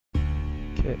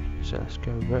Okay, so let's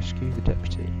go rescue the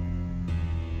deputy.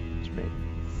 It's me.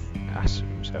 Ass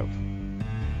himself.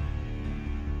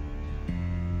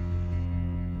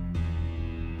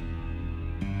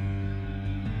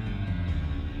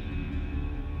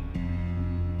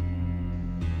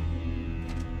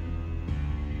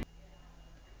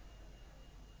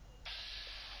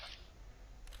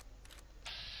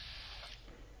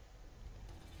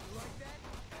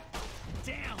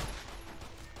 Damn!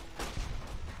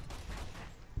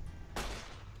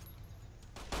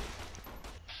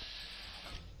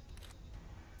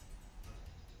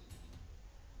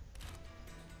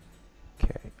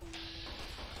 Okay.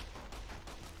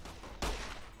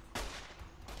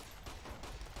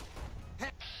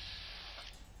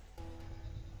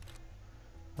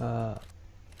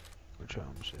 Which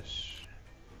arm's this?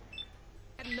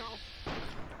 No.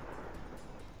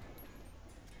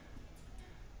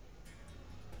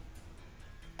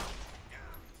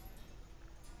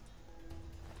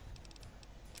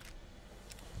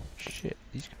 Shit,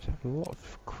 these guys have a lot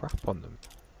of crap on them.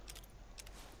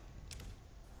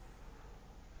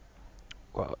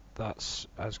 Well, that's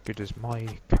as good as my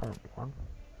current one.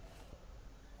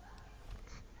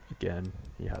 Again,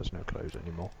 he has no clothes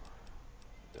anymore.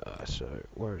 So,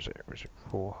 where is it? Was it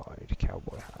rawhide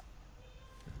cowboy hat?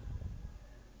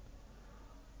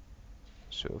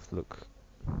 Sort of look...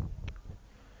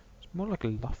 It's more like a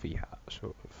luffy hat,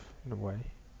 sort of, in a way.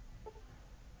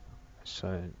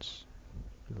 Science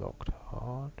locked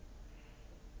hard.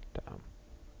 Damn.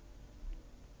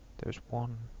 There's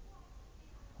one...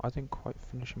 I didn't quite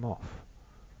finish him off.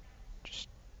 Just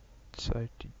decided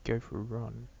to go for a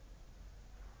run.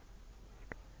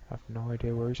 I have no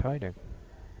idea where he's hiding.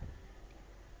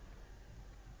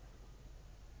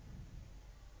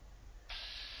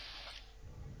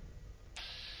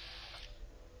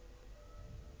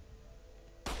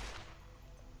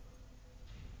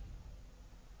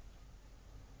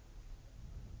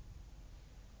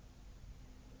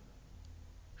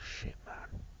 Shit, man.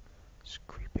 It's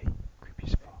creepy. Creepy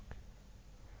as fuck.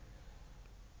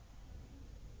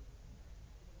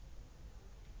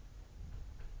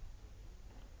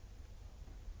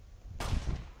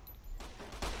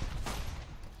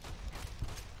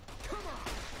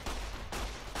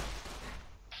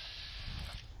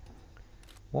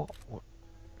 What? What?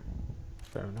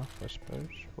 Fair enough, I suppose.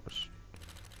 What's...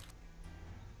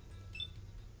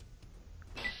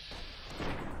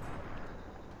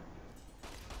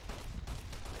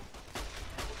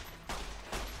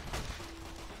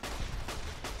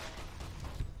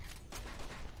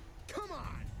 Come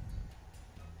on!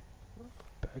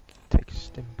 Better take a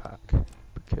stim pack,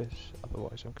 because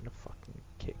otherwise I'm gonna fucking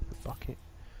kick the bucket.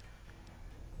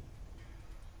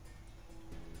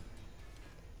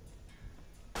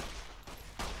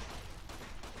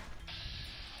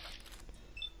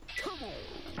 Come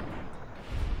on!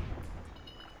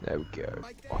 There we go.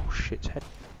 Like that? Oh shit, head.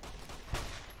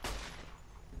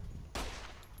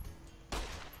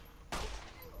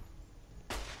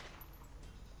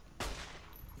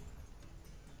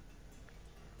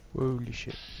 Holy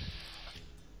shit.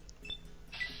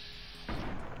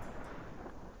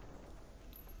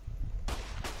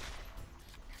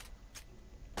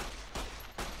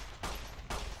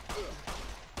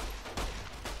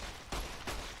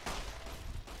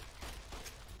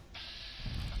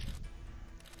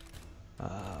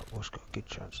 What's got a good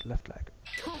chance? Left leg.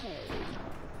 Come on!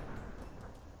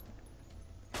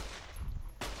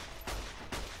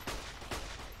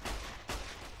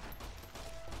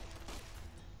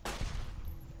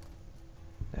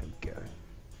 There we go.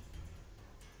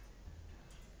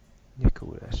 Nick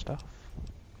all their stuff.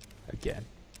 Again.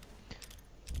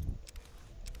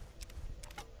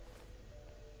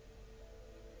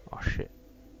 Oh shit.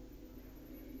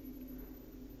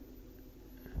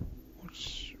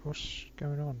 What's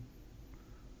going on?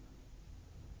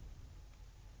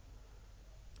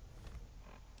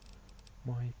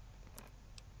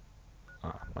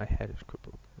 My head is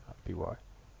crippled. That'd be why.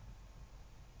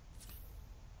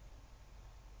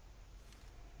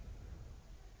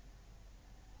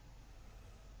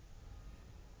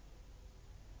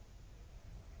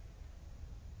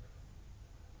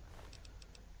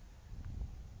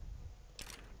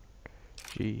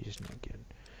 Jeez, not again.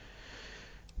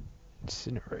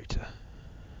 Incinerator.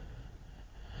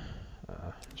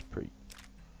 It's pretty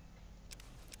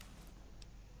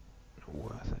not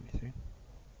worth anything.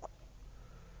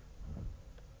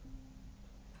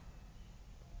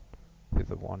 The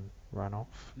other one ran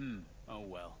off. Oh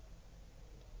well.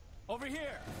 Over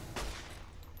here!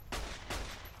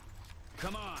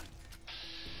 Come on!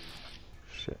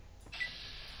 Shit.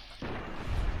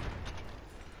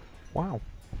 Wow,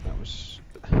 that was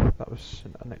that was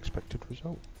an unexpected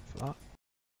result for that.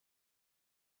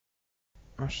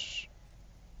 That's,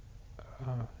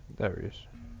 there he is.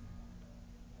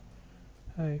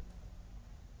 Hey.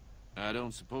 I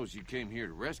don't suppose you came here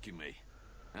to rescue me.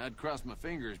 I'd cross my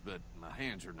fingers, but my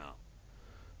hands are numb.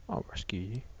 I'll rescue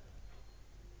you.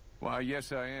 Why,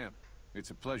 yes I am. It's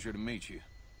a pleasure to meet you.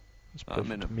 It's a I'm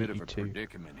pleasure in a to bit meet of you a too.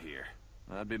 predicament here.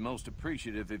 I'd be most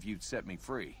appreciative if you'd set me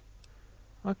free.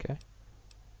 Okay.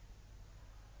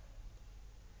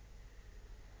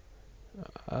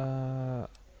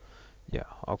 Yeah,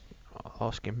 I'll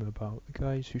ask him about the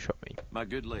guys who shot me. My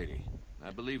good lady,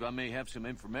 I believe I may have some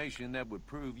information that would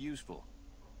prove useful.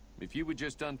 If you would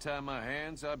just untie my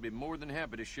hands, I'd be more than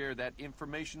happy to share that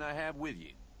information I have with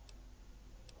you.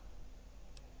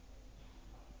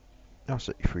 I'll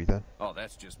set you free then. Oh,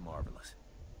 that's just marvelous.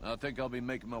 I think I'll be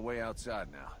making my way outside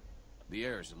now. The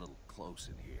air's a little close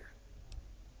in here.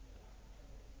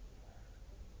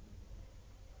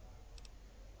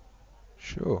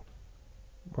 Sure.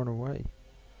 Run away.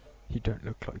 You don't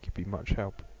look like you'd be much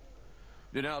help.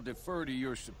 Then I'll defer to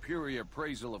your superior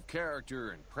appraisal of character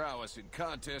and prowess in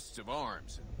contests of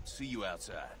arms, and see you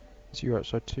outside. Is you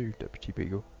outside too, Deputy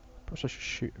Beagle? Perhaps I should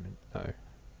shoot him. No,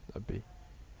 that'd be...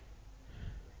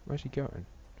 Where's he going?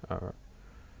 Alright.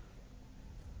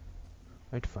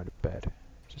 I need to find a bed.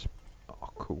 Just... Oh,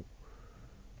 cool.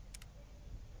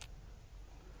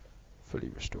 Fully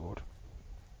restored.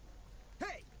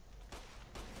 Hey!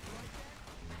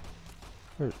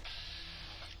 Where...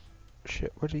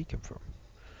 Shit, where did he come from?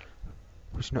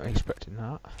 Was not expecting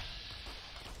that.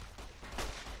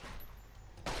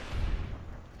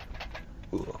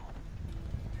 Ugh.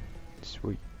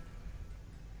 Sweet.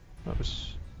 That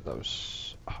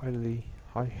was highly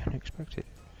unexpected.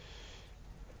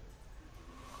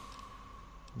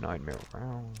 9mm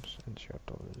rounds, NCR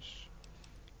dollars,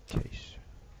 case.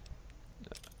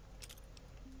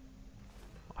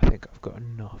 I think I've got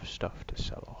enough stuff to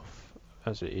sell off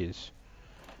as it is.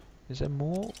 Is there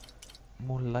more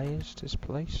layers to this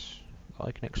place that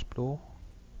I can explore?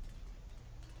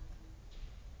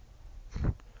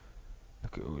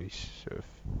 Look at all these sort of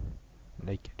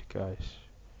naked guys.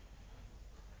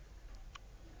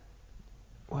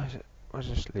 Where's it? Where's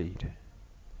this lead?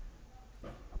 I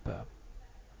better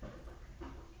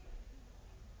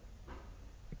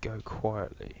go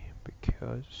quietly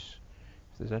because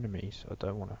if there's enemies, I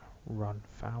don't want to run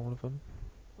foul of them.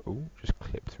 Oh, just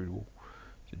clip through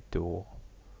the door.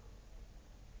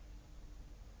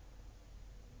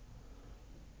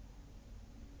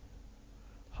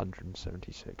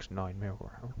 $176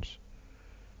 9mm rounds.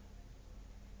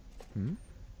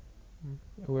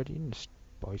 Already in the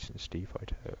Bison Steve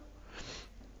Hotel.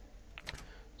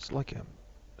 It's like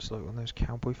one of those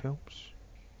cowboy films.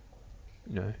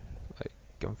 You know, like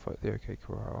Gunfight at the OK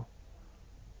Corral.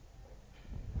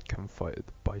 Gunfight at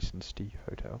the Bison Steve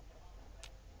Hotel.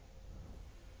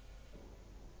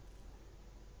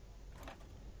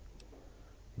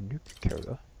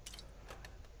 Nuka-Cola.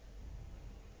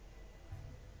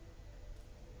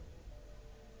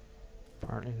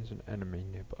 Apparently there's an enemy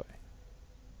nearby.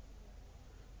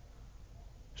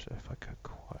 So if I go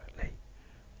quietly,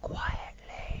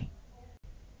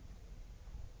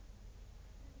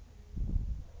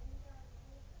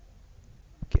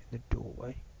 get in the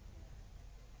doorway.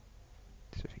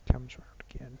 So if he comes round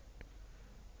again.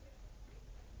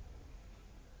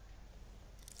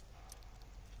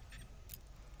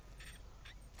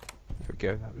 There we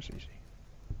go, that was easy.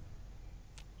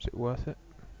 Is it worth it?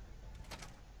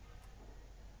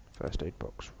 First aid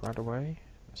box right away.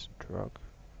 That's a drug.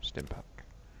 Stim pack.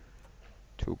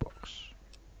 Toolbox.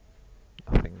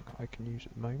 Nothing I can use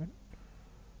at the moment.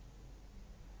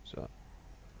 So,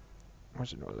 why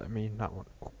is it not letting me in that one?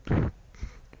 Oh.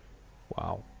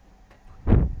 Wow.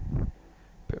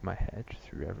 Put my head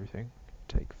through everything.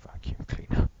 Take vacuum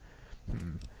cleaner.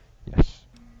 Yes.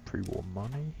 Pre-war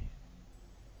money.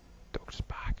 Doctor's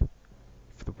bag.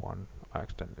 For the one I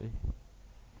accidentally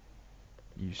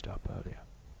used up earlier.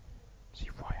 See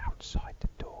right outside the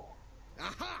door.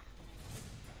 Aha!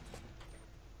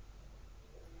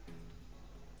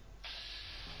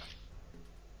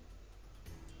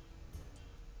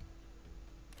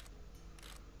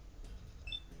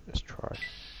 Let's try.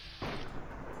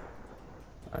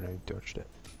 I know you dodged it.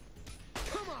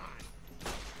 Come on!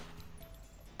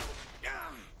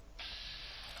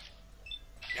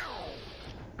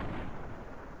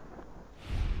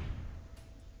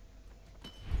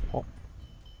 What?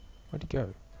 Where'd he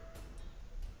go?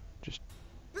 Just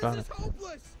This ran is it.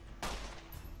 hopeless!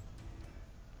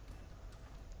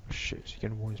 Shit, is he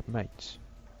gonna warn his mates?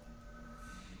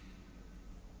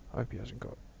 I hope he hasn't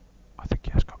got... I think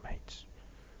he has got mates.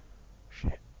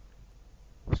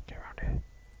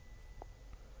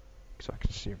 because I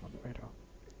can see him on the radar.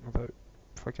 Although,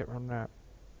 if I get around that,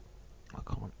 I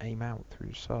can't aim out through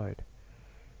the side.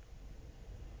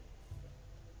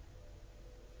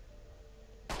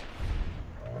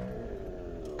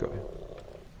 Got him.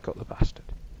 Got the bastard.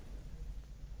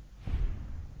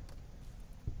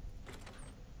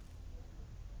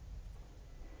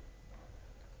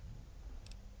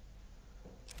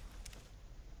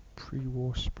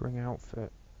 Pre-war spring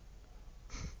outfit.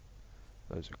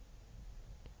 Those are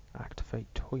activate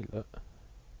toilet.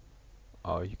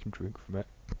 Oh, you can drink from it.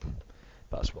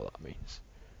 That's what that means.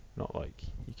 Not like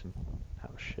you can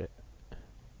have a shit.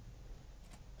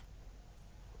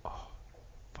 Oh,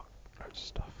 fuck. Loads of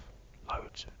stuff.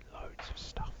 Loads of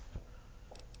stuff.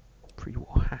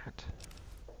 Pre-war hat.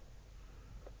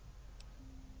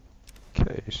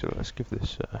 Okay, so let's give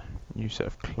this new set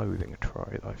of clothing a try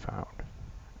that I found.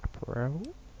 Apparel.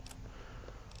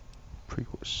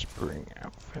 Pre-war spring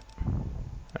outfit.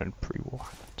 And pre-war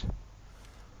hat.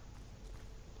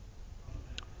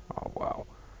 Oh wow.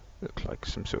 Looks like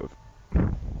some sort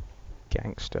of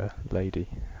gangster lady.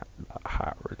 That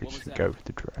hat really doesn't go with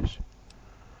the dress.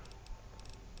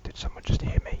 Did someone just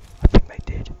hear me? I think they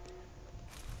did.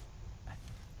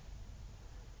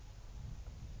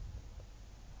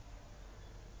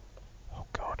 Oh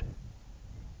god.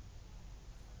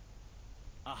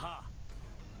 Aha!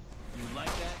 You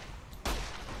like that?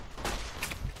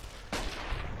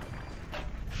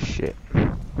 Shit.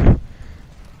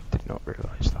 Did not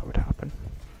realise that would happen.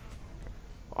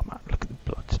 Oh man, look at the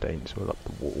blood stains all up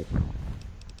the wall.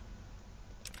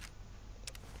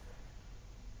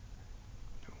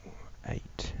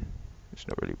 Eight. It's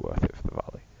not really worth it for the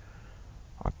value.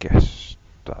 I guess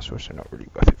that's also not really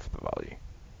worth it for the value.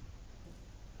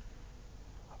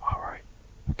 Alright.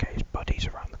 Okay, his buddy's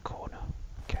around the corner.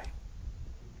 Okay.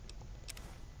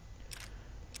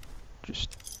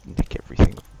 Just nick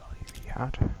everything of value he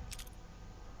had.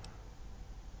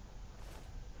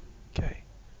 Okay.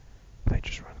 They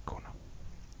just around the corner.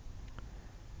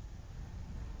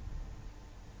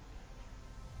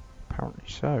 Apparently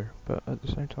so, but at the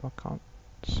same time I can't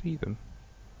see them.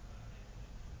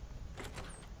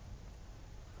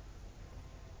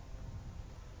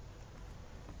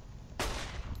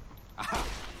 Aha!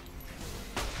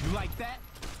 You like that?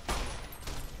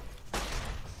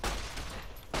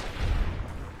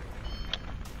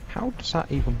 How does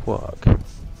that even work?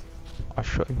 I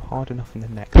shot him hard enough in the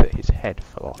neck that his head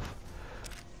fell off.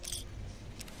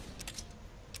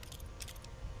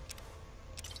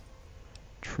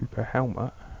 Trooper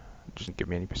helmet. Doesn't give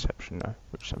me any perception though,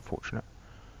 which is unfortunate.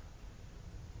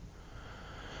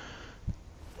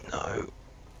 No.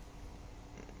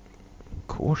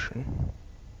 Caution?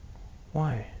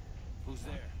 Why? Who's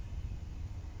there?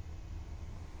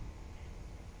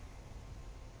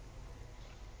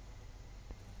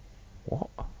 What?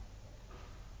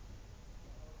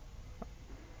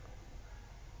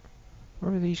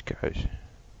 Where are these guys?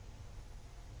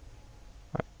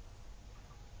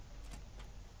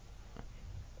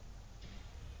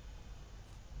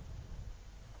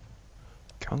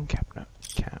 Gun cabinet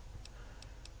cap.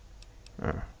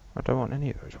 Oh, I don't want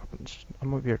any of those weapons. I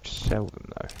might be able to sell them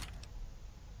though.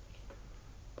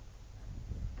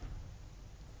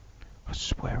 I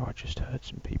swear I just heard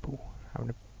some people having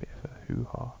a bit of a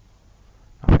hoo-ha.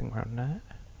 Nothing around there.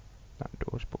 That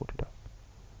door's boarded up.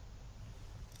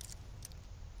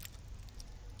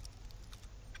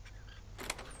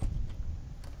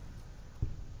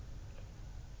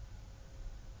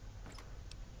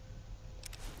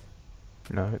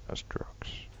 No, that's drugs.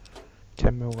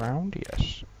 10mm round,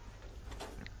 yes.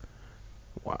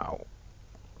 Wow.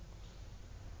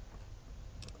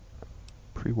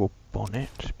 Pre-war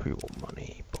bonnet, pre-war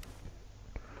money.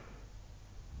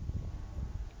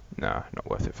 Nah, not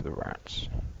worth it for the rats.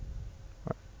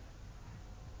 Right.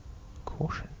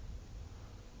 Caution.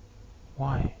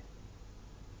 Why?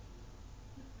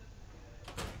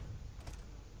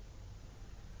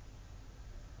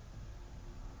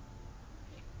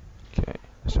 Okay,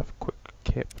 let's have a quick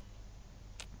kip.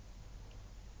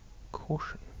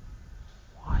 Caution.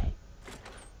 Why?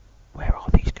 Where are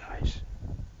these guys?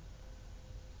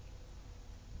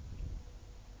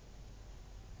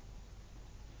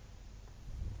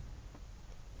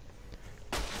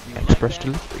 Express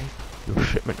delivery. Your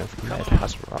shipment of lead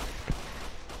has arrived.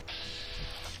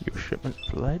 Your shipment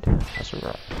of lead has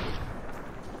arrived.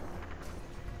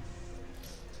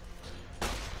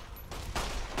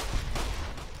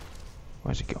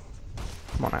 Where's he gone?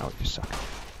 Come on out, you sucker.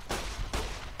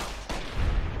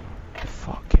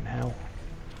 Fucking hell.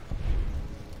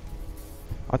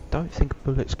 I don't think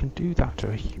bullets can do that to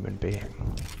a human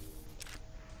being.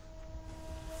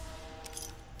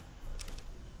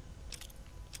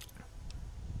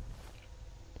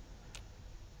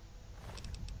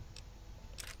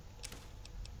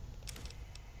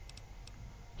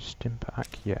 Stim pack,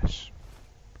 yes.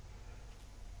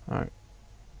 Alright.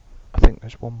 I think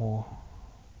there's one more.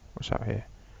 What's out here?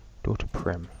 Door to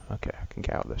Prim. Okay, I can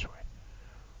get out this way.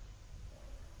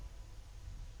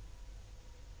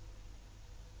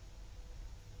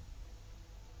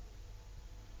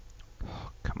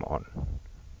 Oh, come on.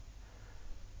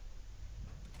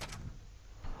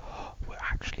 We're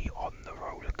actually on the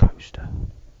roller coaster.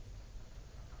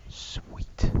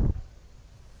 Sweet.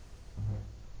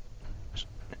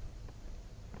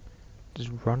 Does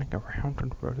running around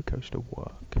on a roller coaster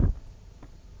work?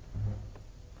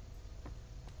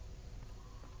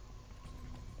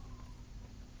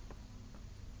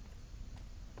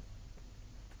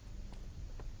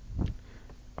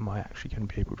 Am I actually going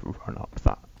to be able to run up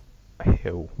that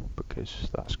hill? Because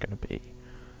that's going to be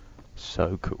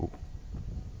so cool.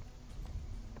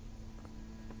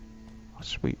 Oh,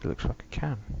 sweet, it looks like I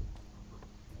can.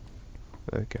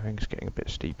 The going's getting a bit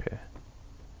steep here.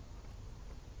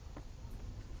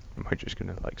 Am I just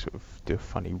going to like sort of do a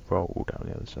funny roll down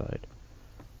the other side?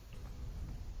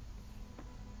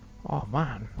 Oh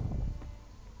man,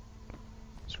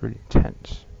 it's really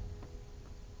intense.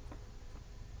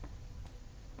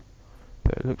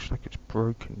 But it looks like it's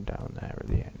broken down there at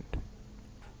the end.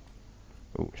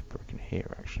 Oh, it's broken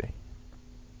here actually.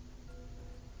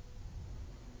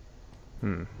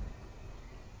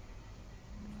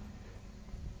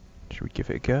 Should we give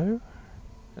it a go?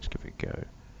 Let's give it a go.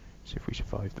 See if we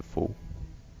survive the fall.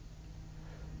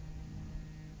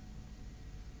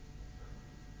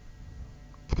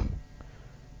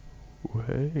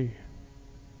 Way.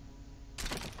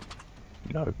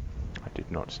 No, I did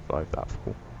not survive that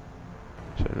fall.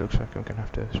 So it looks like I'm going to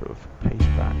have to sort of pace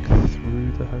back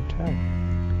through the hotel.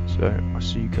 So I'll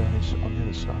see you guys on the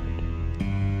other side.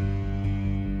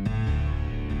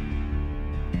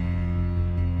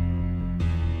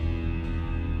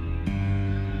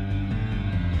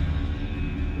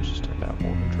 This has turned out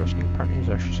more interesting. Apparently there's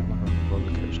actually someone on the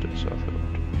roller coaster, so I thought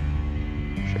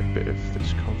I'd share a bit of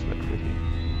this conflict with you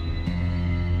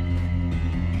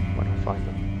when I find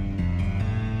them.